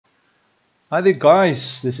Hi there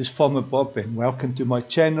guys, this is Farmer Bob and welcome to my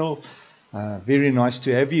channel. Very nice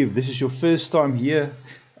to have you. If this is your first time here,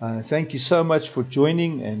 thank you so much for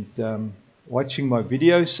joining and watching my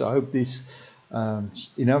videos. I hope there's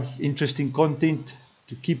enough interesting content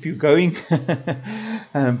to keep you going.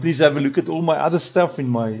 Please have a look at all my other stuff in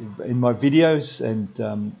my videos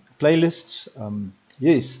and playlists.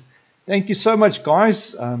 Yes, thank you so much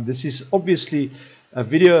guys. This is obviously a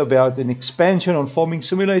video about an expansion on Farming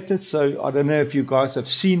Simulator. So I don't know if you guys have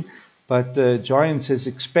seen, but Giants has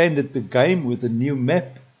expanded the game with a new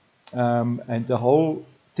map, and the whole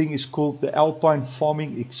thing is called the Alpine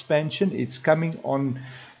Farming Expansion. It's coming on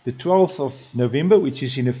the 12th of November, which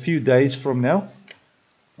is in a few days from now.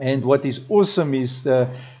 And what is awesome is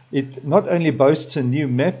it not only boasts a new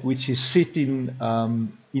map, which is set in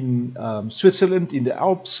Switzerland in the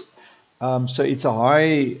Alps. So it's a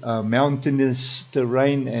high mountainous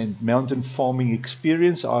terrain and mountain farming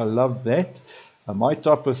experience. I love that, my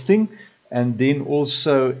type of thing. And then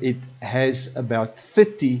also it has about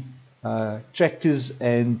 30 tractors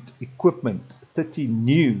and equipment, 30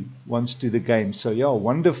 new ones to the game. So yeah,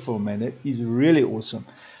 wonderful, man. It is really awesome.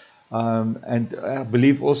 And I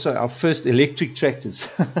believe also our first electric tractors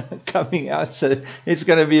coming out, so it's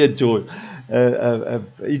going to be a joy,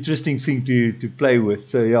 interesting thing to play with.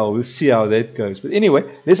 So yeah, we'll see how that goes. But anyway,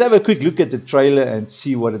 let's have a quick look at the trailer and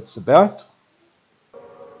see what it's about.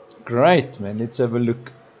 Great, man. Let's have a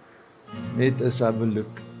look. Let us have a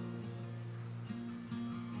look.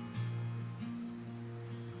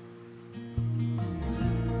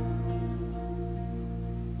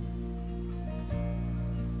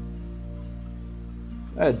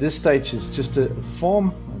 At this stage it's just a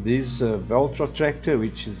farm. There's a Valtra tractor,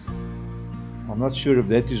 which is, I'm not sure if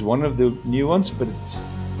that is one of the new ones, but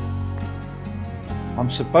I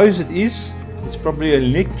suppose it is. It's probably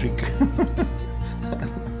electric.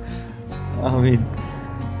 I mean,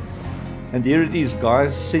 and here it is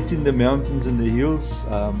guys, set in the mountains and the hills.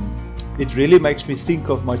 It really makes me think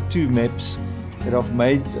of my two maps that I've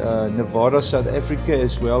made, Nevada, South Africa,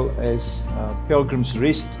 as well as Pilgrim's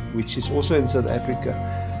Rest, which is also in South Africa.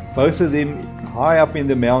 Both of them high up in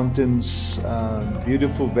the mountains,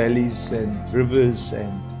 beautiful valleys and rivers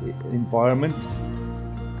and environment.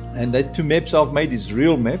 And that two maps I've made is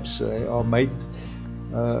real maps. They are made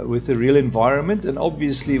with a real environment, and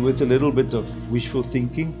obviously with a little bit of wishful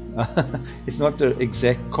thinking. It's not an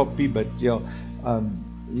exact copy, but yeah.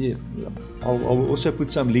 Yeah, I'll also put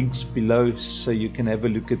some links below so you can have a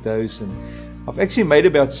look at those. And I've actually made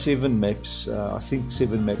about 7 maps, I think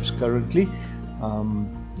 7 maps currently.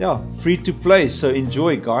 Yeah, free to play, so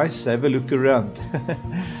enjoy guys, have a look around.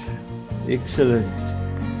 Excellent.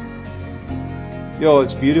 Yeah,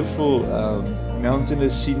 it's beautiful,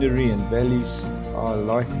 mountainous scenery and valleys. I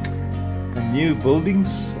like new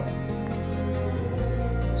buildings.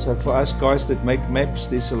 So for us guys that make maps,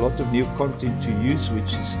 there's a lot of new content to use,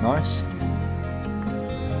 which is nice.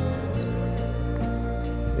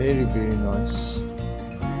 Very, very nice.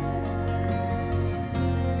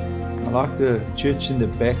 I like the church in the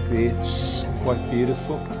back there, it's quite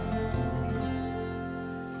beautiful.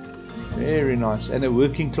 Very nice. And a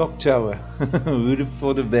working clock tower. Who would have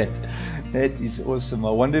thought of that? That is awesome. I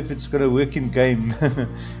wonder if it's going to work in game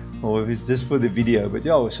or if it's just for the video. But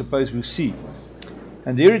yeah, I suppose we'll see.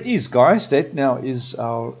 And there it is guys, that now is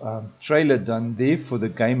our trailer done there for the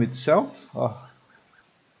game itself. Oh,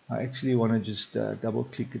 I actually want to just double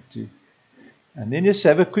click it too. And then just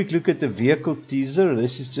have a quick look at the vehicle teaser.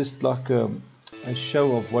 This is just like a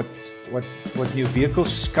show of what new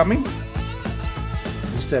vehicles is coming.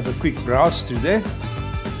 Just have a quick browse through there.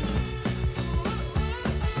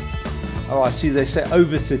 Oh, I see they say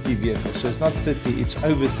over 30 vehicles, so it's not 30, it's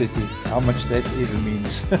over 30. How much that even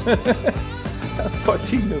means.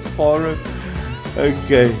 Potting the farm.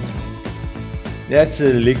 Okay, that's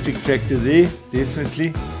an electric tractor there,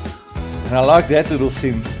 definitely. And I like that little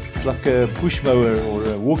thing. It's like a push mower or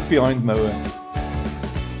a walk behind mower.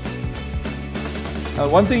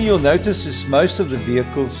 One thing you'll notice is most of the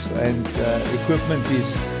vehicles and equipment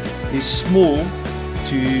is small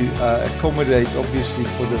to accommodate obviously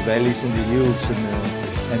for the valleys and the hills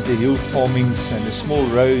and the hill farmings and the small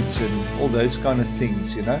roads and all those kind of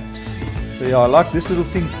things, you know. So yeah, I like this little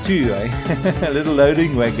thing too, eh? A little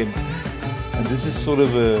loading wagon. And this is sort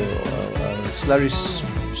of a slurry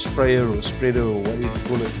sprayer or spreader or what do you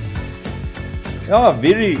call it. Yeah,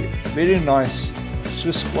 very, very nice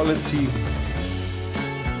Swiss quality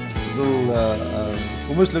little,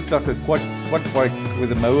 almost looks like a quad bike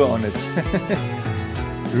with a mower on it.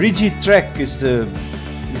 Rigitrack is the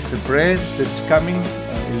brand that's coming,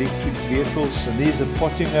 electric vehicles. And there's a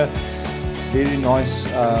Pottinger, very nice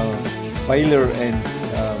baler and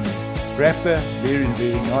wrapper. Very,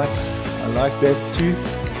 very nice. I like that too.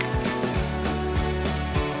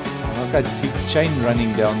 I like that big chain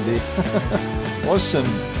running down there. Awesome.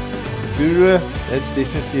 Guru, that's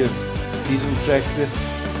definitely a diesel tractor.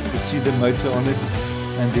 You can see the motor on it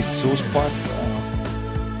and the exhaust pipe.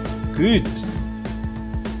 Good.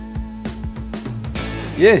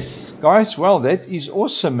 Yes, guys, well, that is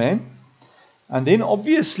awesome, man. And then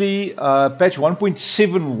obviously patch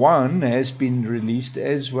 1.71 has been released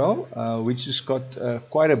as well, which has got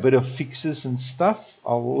quite a bit of fixes and stuff.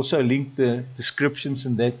 I'll also link the descriptions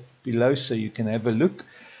in that below so you can have a look.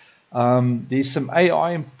 There's some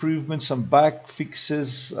AI improvements, some bug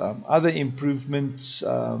fixes, other improvements,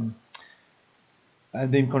 and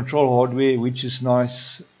then control hardware, which is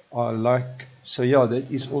nice. I like. So yeah,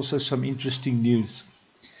 that is also some interesting news.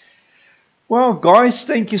 Well, guys,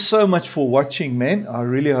 thank you so much for watching, man. I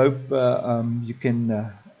really hope you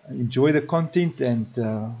can enjoy the content, and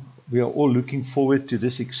we are all looking forward to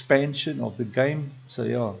this expansion of the game. So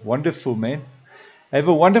yeah, wonderful, man. Have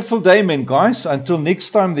a wonderful day, man, guys. Until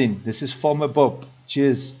next time then, this is Farmer Bob.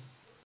 Cheers.